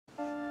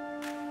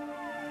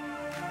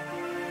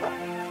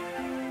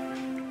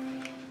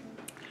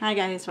Hi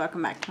guys,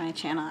 welcome back to my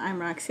channel. I'm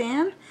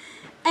Roxanne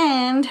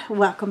and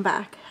welcome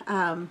back.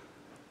 I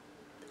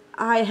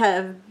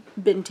have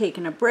been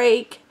taking a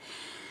break.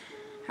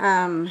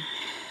 Life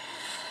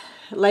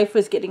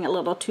was getting a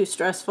little too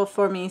stressful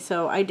for me,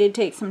 so I did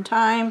take some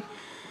time.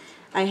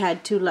 I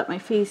had to let my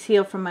face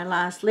heal from my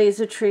last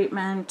laser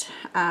treatment.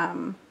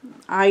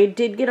 I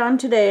did get on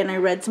today and I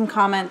read some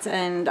comments,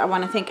 and I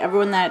want to thank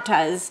everyone that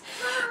has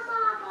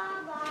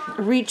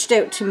reached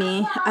out to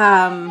me.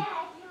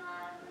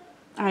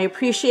 I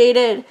appreciate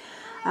it.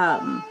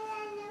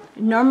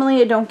 Normally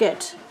I don't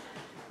get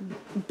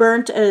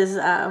burnt as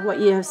what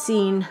you have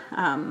seen,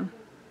 and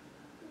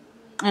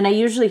I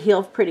usually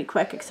heal pretty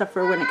quick except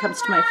for when it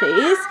comes to my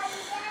face.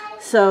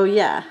 So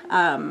yeah,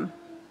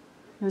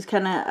 it was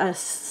kind of a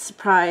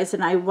surprise,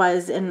 and I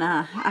was in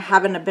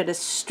having a bit of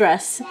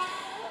stress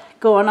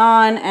going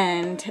on,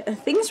 and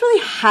things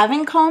really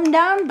haven't calmed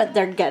down, but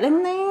they're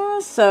getting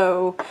there.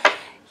 So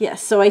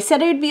yes, so I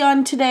said I'd be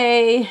on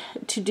today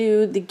to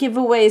do the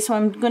giveaway, so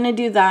I'm going to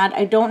do that.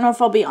 I don't know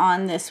if I'll be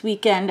on this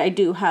weekend. I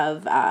do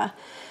have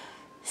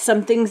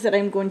some things that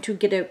I'm going to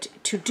get out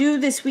to do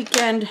this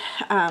weekend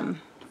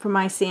for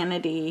my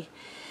sanity,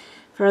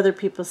 for other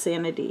people's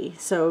sanity.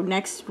 So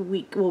next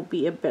week will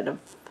be a bit of...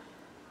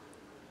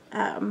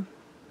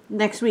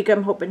 next week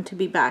I'm hoping to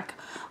be back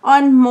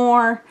on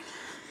more.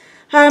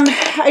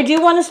 I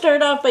do want to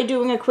start off by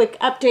doing a quick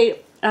update.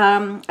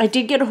 I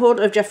did get a hold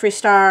of Jeffree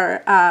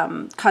Star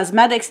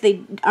Cosmetics.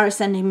 They are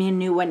sending me a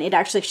new one. It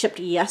actually shipped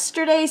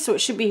yesterday, so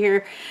it should be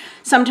here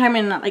sometime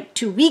in like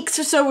 2 weeks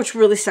or so, which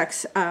really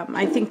sucks.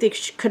 I think they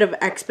could have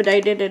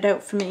expedited it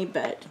out for me,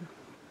 but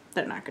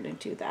they're not going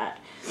to do that.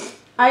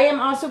 I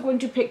am also going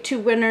to pick 2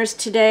 winners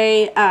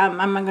today.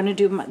 I'm going to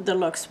do the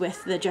looks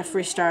with the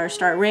Jeffree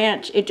Star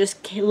Ranch. It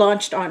just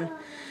launched on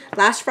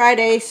last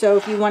Friday, so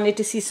if you wanted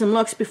to see some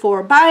looks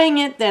before buying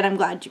it, then I'm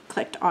glad you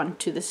clicked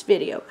onto this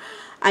video.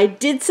 I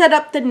did set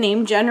up the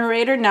name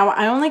generator. Now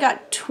I only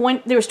got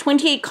there was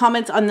 28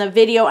 comments on the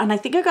video, and I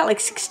think I got like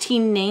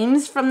 16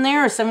 names from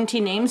there, or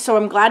 17 names. So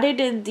I'm glad I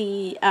did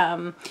the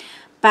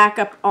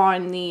backup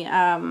on the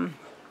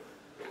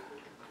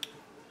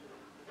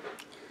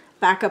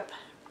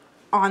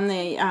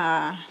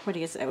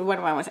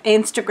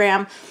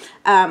Instagram.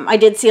 I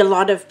did see a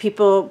lot of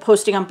people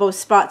posting on both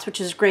spots,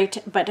 which is great,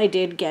 but I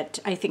did get,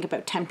 I think,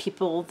 about 10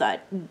 people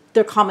that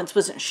their comments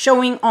wasn't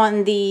showing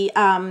on the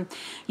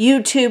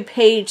YouTube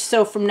page.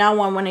 So from now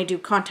on, when I do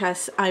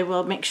contests, I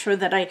will make sure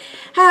that I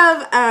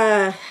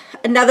have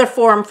another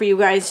forum for you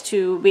guys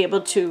to be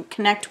able to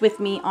connect with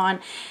me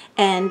on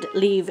and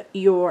leave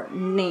your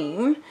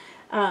name.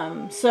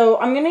 So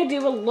I'm going to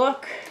do a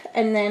look,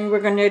 and then we're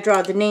going to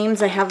draw the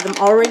names. I have them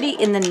already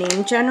in the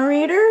name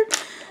generator,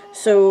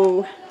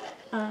 so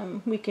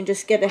we can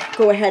just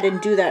go ahead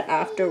and do that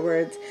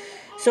afterwards.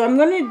 So I'm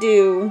going to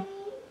do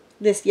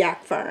this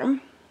Yak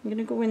Farm. I'm going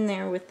to go in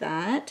there with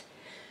that.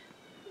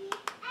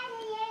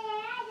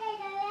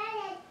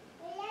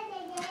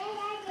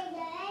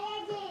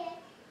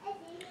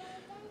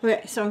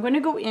 Okay, so I'm going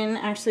to go in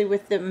actually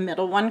with the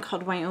middle one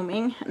called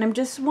Wyoming, and I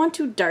just want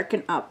to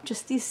darken up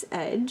just this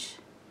edge.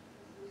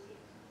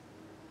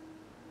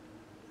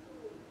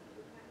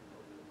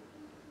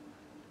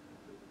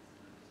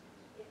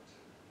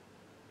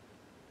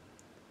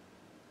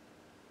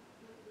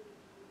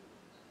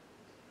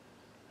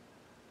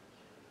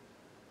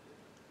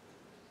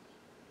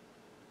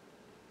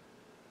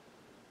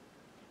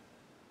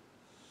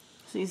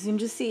 So you can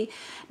just see.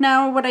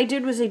 Now what I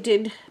did was I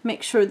did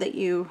make sure that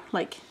you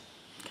like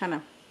kind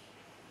of,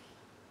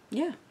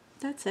 yeah,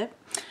 that's it.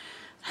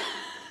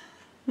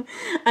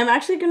 I'm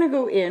actually going to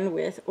go in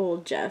with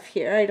Old Jeff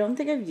here. I don't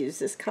think I've used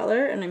this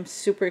color, and I'm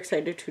super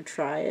excited to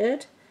try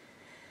it.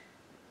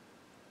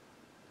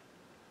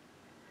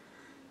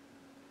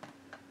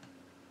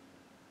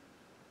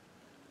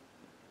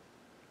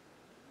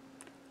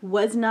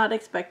 Was not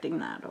expecting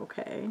that,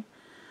 okay?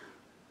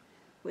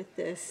 With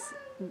this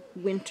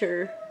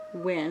Winter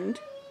Wind.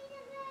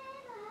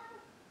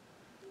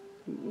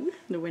 Ooh,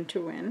 the Winter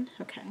Wind,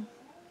 okay.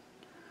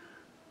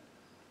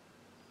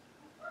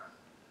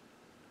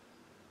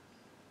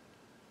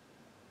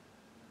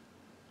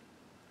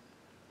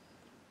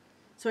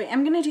 So I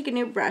am going to take a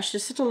new brush,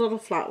 just a little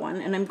flat one,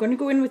 and I'm going to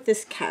go in with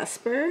this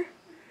Casper,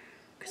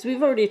 because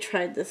we've already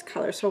tried this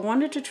color, so I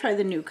wanted to try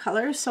the new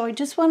color, so I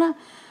just want to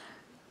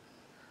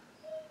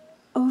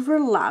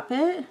overlap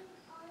it,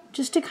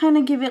 just to kind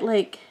of give it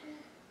like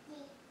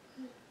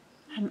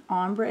an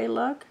ombre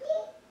look.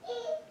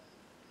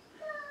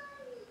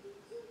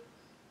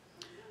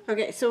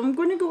 Okay, so I'm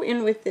going to go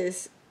in with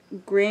this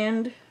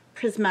Grand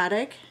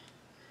Prismatic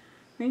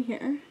right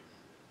here.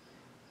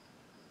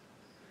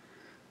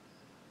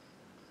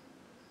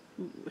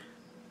 Ooh.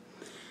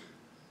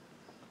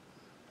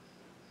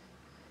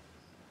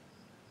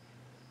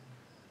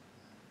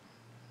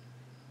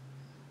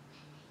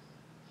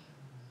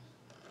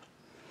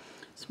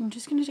 So I'm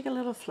just going to take a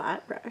little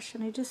flat brush,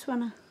 and I just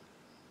want to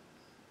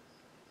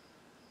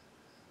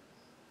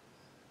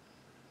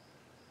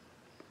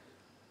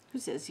Who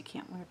says you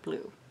can't wear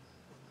blue?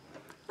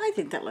 I I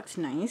think that looks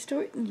nice,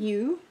 don't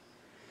you?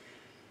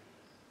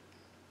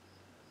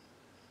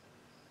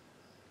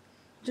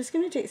 I'm just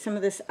going to take some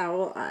of this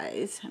owl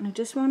eyes, and I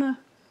just want to...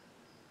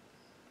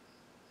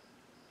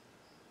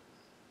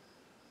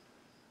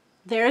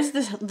 There's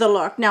the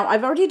look. Now,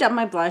 I've already done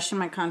my blush and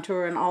my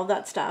contour and all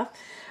that stuff.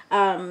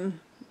 Here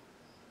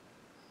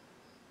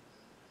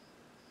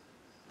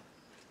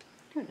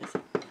it is.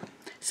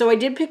 So I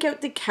did pick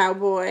out the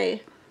cowboy,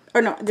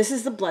 or no, this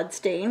is the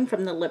Bloodstain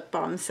from the lip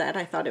balm set.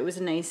 I thought it was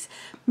a nice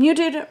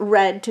muted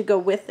red to go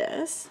with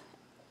this.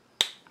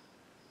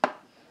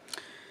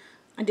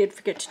 I did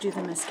forget to do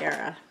the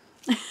mascara.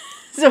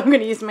 So I'm going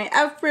to use my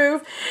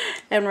F-Proof,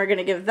 and we're going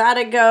to give that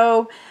a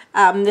go.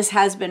 This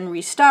has been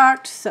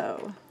restocked,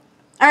 so...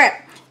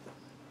 Alright,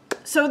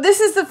 so this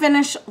is the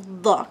finished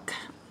look.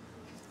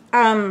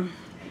 I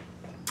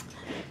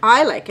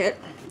like it.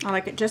 I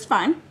like it just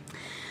fine.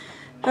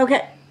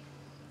 Okay.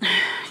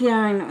 Yeah,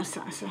 I know,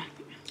 Sasa.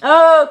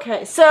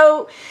 Okay,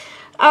 so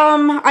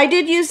I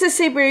did use the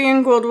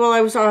Siberian Gold while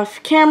I was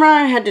off camera.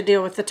 I had to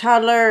deal with the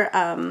toddler.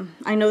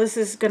 I know this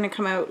is going to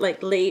come out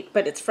like late,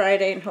 but it's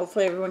Friday and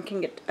hopefully everyone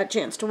can get a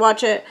chance to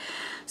watch it.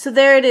 So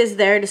there it is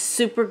there. It is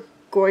super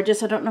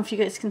gorgeous. I don't know if you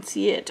guys can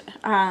see it.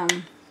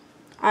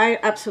 I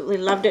absolutely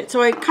loved it.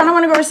 So I kind of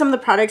want to go over some of the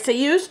products I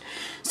used.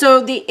 So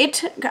the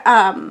It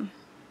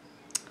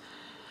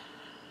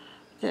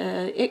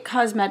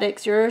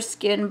Cosmetics Your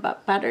Skin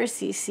But Better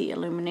CC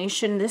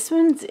Illumination. This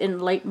one's in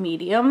light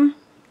medium.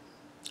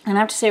 And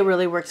I have to say it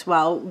really works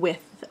well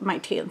with my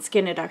tan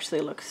skin. It actually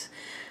looks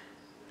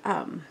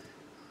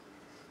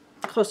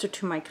closer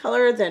to my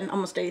color than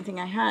almost anything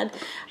I had.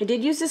 I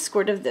did use a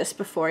squirt of this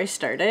before I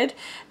started.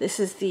 This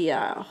is the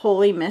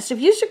Holy Mist. I've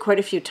used it quite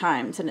a few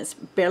times and it's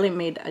barely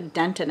made a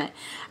dent in it.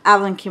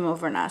 Avalyn came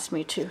over and asked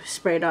me to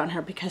spray it on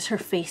her because her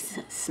face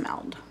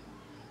smelled.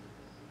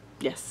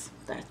 Yes,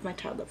 that's my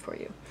toddler for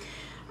you.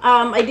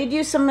 I did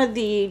use some of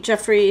the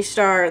Jeffree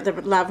Star, the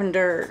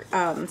lavender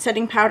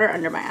setting powder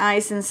under my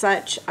eyes and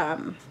such.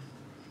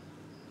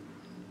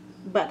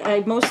 But I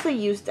mostly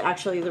used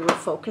actually the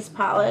Refocus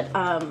palette.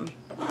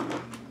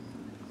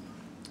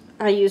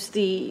 I used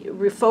the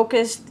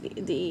Refocus,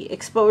 the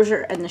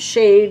exposure, and the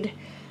shade,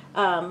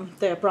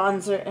 the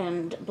bronzer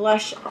and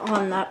blush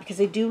on that because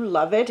I do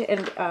love it.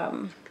 And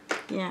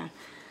yeah,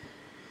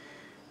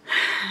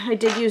 I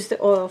did use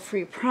the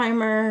oil-free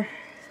primer,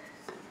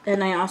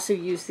 and I also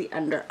used the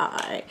under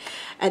eye.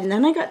 And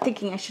then I got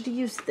thinking I should have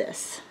used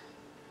this,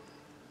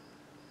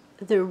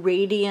 the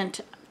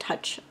Radiant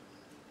Touch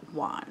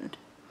Wand.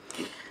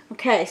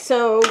 Okay,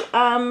 so,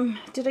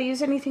 did I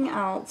use anything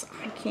else?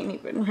 I can't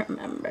even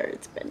remember.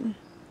 It's been...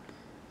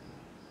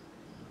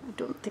 I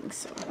don't think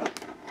so.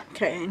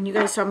 Okay, and you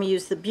guys saw me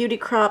use the Beauty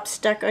Crop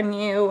Stuck on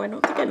You. I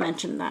don't think I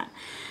mentioned that.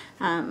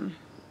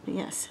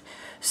 Yes.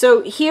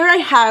 So here I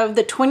have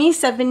the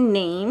 27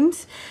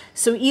 names.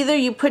 So either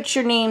you put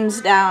your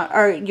names down,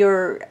 or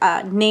your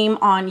name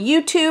on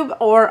YouTube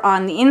or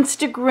on the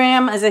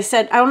Instagram. As I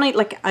said,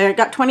 I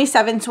got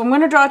 27, so I'm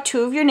going to draw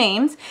 2 of your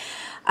names.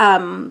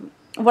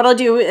 What I'll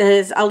do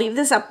is I'll leave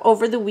this up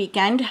over the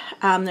weekend.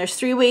 There's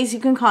 3 ways you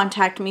can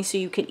contact me. So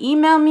you can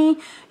email me,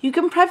 you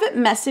can private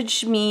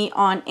message me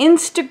on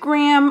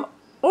Instagram,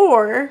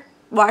 or,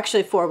 well,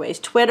 actually 4 ways,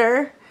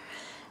 Twitter,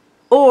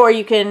 or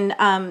you can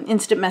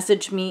instant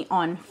message me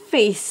on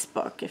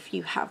Facebook if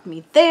you have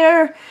me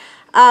there.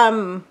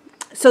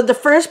 So the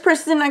first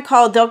person I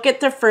call, they'll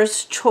get their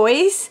first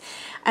choice.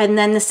 And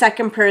then the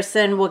second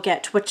person will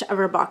get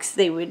whichever box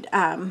they would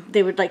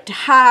like to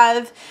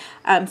have.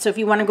 So if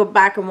you want to go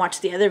back and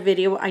watch the other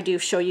video, I do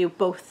show you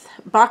both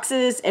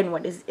boxes and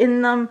what is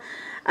in them.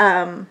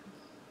 I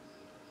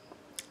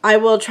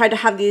will try to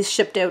have these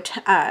shipped out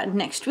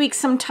next week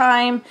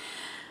sometime.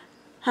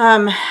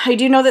 I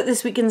do know that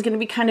this weekend's going to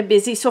be kind of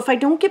busy, so if I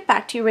don't get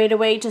back to you right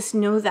away, just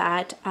know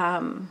that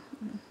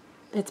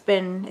it's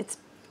been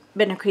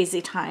a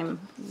crazy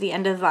time. The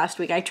end of last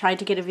week, I tried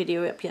to get a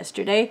video up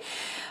yesterday,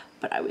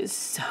 but I was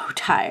so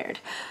tired.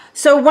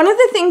 So one of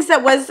the things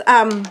that was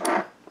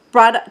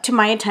brought to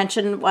my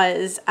attention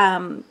was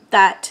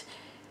that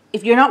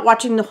if you're not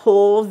watching the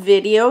whole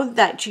video,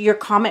 that your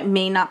comment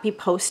may not be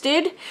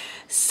posted.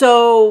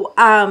 So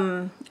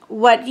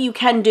what you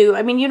can do,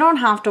 I mean, you don't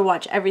have to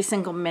watch every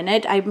single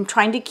minute. I'm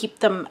trying to keep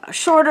them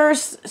shorter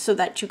so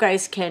that you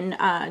guys can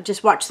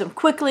just watch them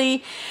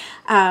quickly.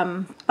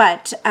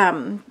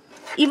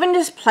 Even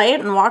just play it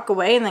and walk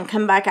away and then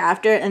come back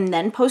after and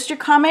then post your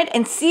comment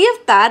and see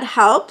if that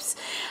helps.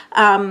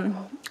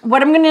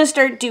 What I'm going to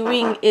start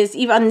doing is,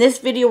 even on this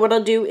video, what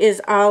I'll do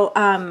is I'll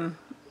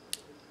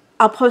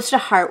post a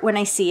heart when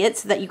I see it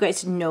so that you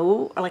guys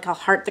know, like I'll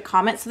heart the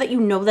comment so that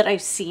you know that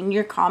I've seen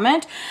your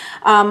comment.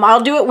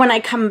 I'll do it when I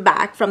come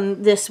back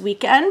from this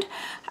weekend.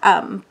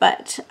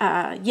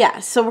 Yeah,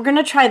 so we're going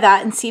to try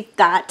that and see if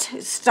that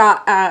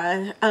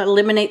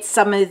eliminates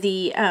some of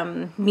the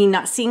me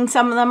not seeing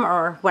some of them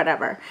or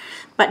whatever.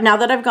 But now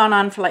that I've gone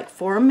on for like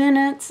 4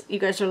 minutes, you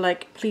guys are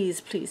like,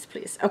 please, please,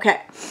 please.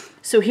 Okay,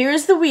 so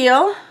here's the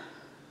wheel.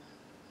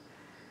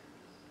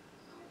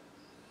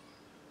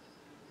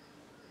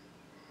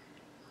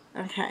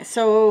 Okay,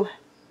 so,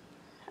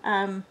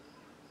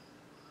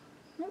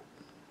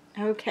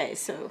 okay,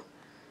 so,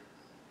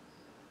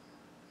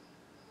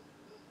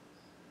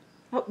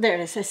 oh, there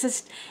it is.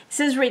 It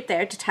says right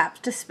there to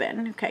tap to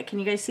spin. Okay, can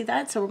you guys see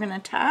that? So we're going to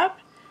tap.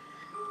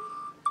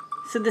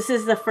 So this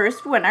is the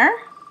first winner.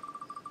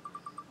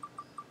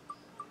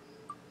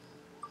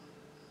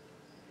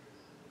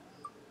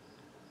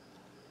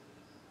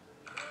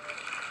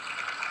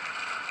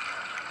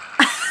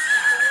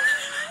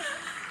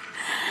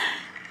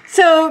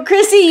 So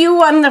Chrissy, you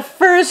won the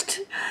first,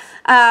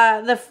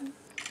 the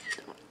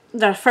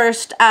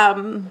first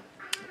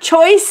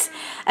choice,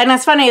 and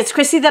that's funny. It's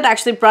Chrissy that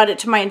actually brought it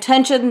to my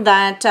attention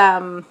that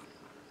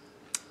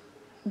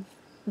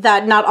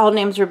that not all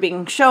names were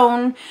being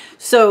shown.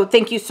 So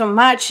thank you so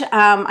much.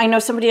 I know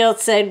somebody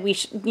else said we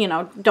should, you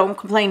know, don't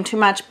complain too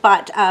much,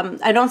 but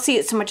I don't see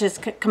it so much as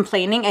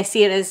complaining. I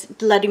see it as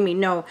letting me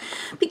know,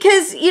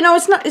 because you know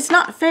it's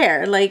not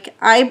fair. Like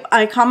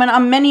I comment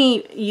on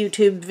many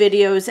YouTube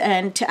videos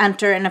and to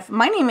enter, and if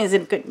my name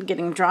isn't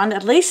getting drawn,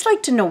 at least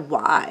like to know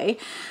why.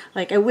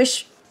 Like I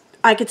wish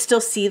I could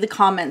still see the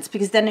comments,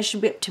 because then it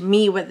should be up to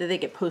me whether they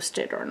get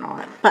posted or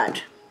not.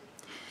 But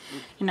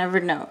you never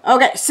know.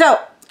 Okay, so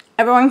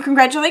everyone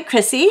congratulate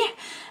Chrissy.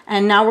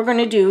 And now we're going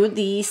to do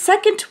the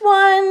second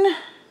one.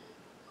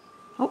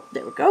 Oh,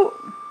 there we go.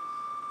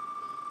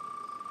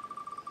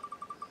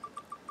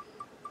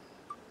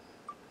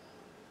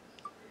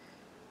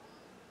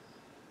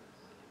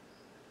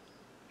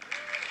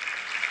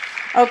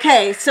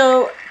 Okay,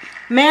 so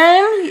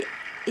Marin,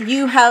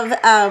 you have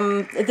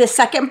the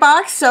second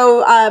box.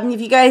 So if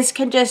you guys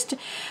can just,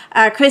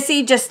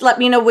 Chrissy, just let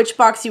me know which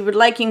box you would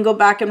like. You can go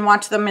back and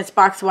watch them. It's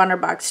box 1 or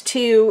box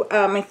 2.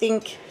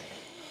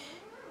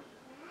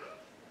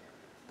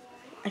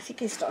 I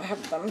think I still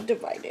have them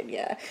divided,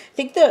 yeah. I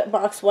think the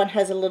box 1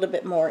 has a little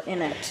bit more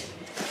in it.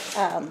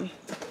 Oh,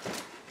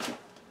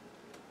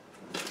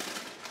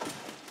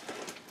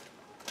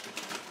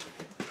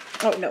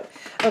 no.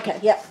 Okay,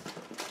 yeah.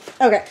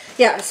 Okay,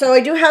 yeah, so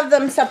I do have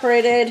them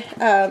separated.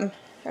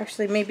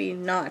 Actually, maybe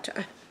not.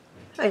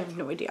 I have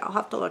no idea. I'll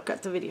have to look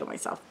at the video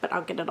myself, but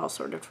I'll get it all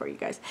sorted for you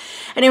guys.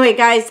 Anyway,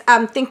 guys,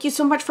 thank you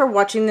so much for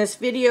watching this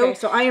video. Okay,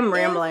 so I am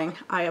rambling.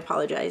 I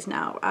apologize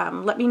now.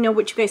 Let me know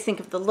what you guys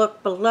think of the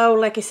look below.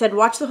 Like I said,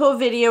 watch the whole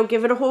video.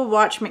 Give it a whole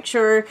watch. Make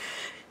sure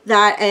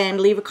that, and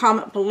leave a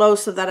comment below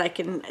so that I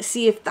can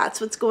see if that's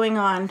what's going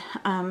on.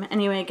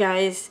 Anyway,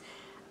 guys,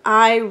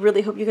 I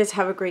really hope you guys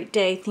have a great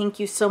day. Thank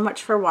you so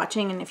much for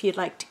watching, and if you'd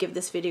like to give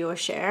this video a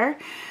share,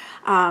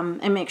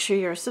 and make sure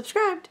you're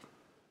subscribed.